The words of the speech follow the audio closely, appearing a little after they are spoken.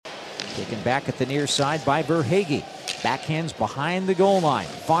Taken back at the near side by Verhaeghe. Backhands behind the goal line.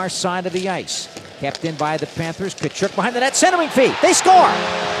 Far side of the ice. Kept in by the Panthers. Tkachuk behind the net. Centering feed. They score!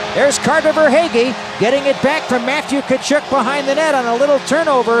 There's Carter Verhaeghe getting it back from Matthew Tkachuk behind the net on a little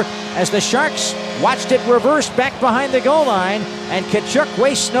turnover as the Sharks watched it reverse back behind the goal line, and Tkachuk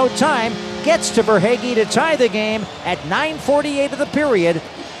wastes no time, gets to Verhaeghe to tie the game at 9:48 of the period.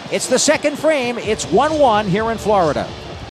 It's the second frame. It's 1-1 here in Florida.